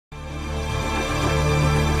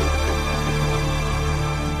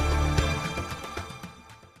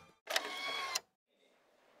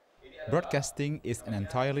Broadcasting is an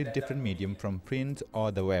entirely different medium from print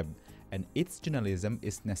or the web, and its journalism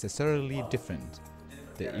is necessarily different.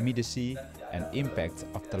 The immediacy and impact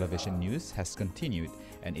of television news has continued,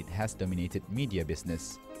 and it has dominated media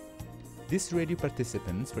business. These radio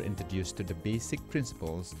participants were introduced to the basic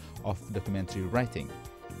principles of documentary writing,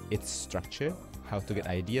 its structure, how to get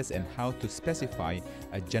ideas, and how to specify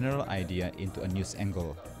a general idea into a news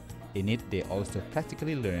angle. In it, they also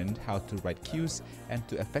practically learned how to write cues and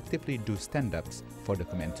to effectively do stand-ups for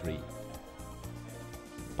documentary.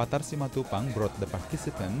 Patar Simatupang brought the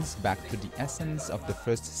participants back to the essence of the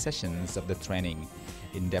first sessions of the training,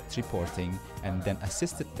 in-depth reporting, and then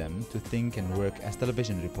assisted them to think and work as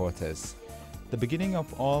television reporters. The beginning of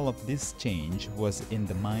all of this change was in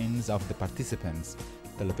the minds of the participants.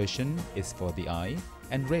 Television is for the eye,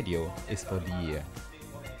 and radio is for the ear.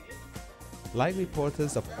 Like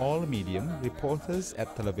reporters of all medium, reporters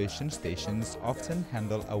at television stations often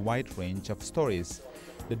handle a wide range of stories.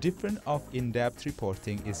 The difference of in-depth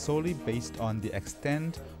reporting is solely based on the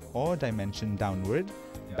extent or dimension downward,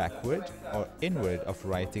 backward, or inward of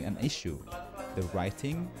writing an issue. The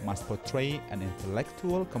writing must portray an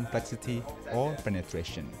intellectual complexity or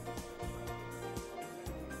penetration.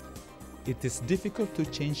 It is difficult to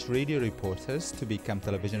change radio reporters to become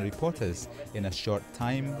television reporters in a short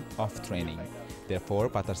time of training. Therefore,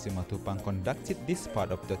 Patar Simatupang conducted this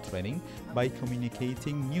part of the training by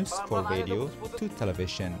communicating news for radio to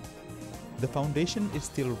television. The foundation is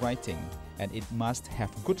still writing, and it must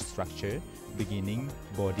have good structure, beginning,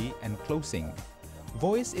 body, and closing.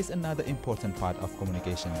 Voice is another important part of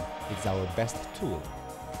communication. It's our best tool.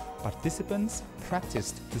 Participants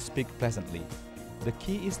practiced to speak pleasantly. The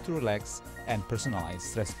key is to relax and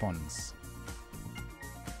personalize response.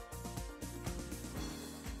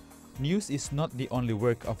 News is not the only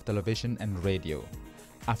work of television and radio.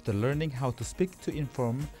 After learning how to speak to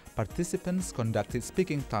inform, participants conducted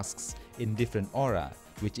speaking tasks in different aura,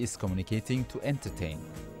 which is communicating to entertain.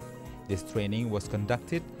 This training was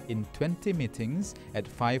conducted in 20 meetings at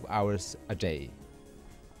 5 hours a day.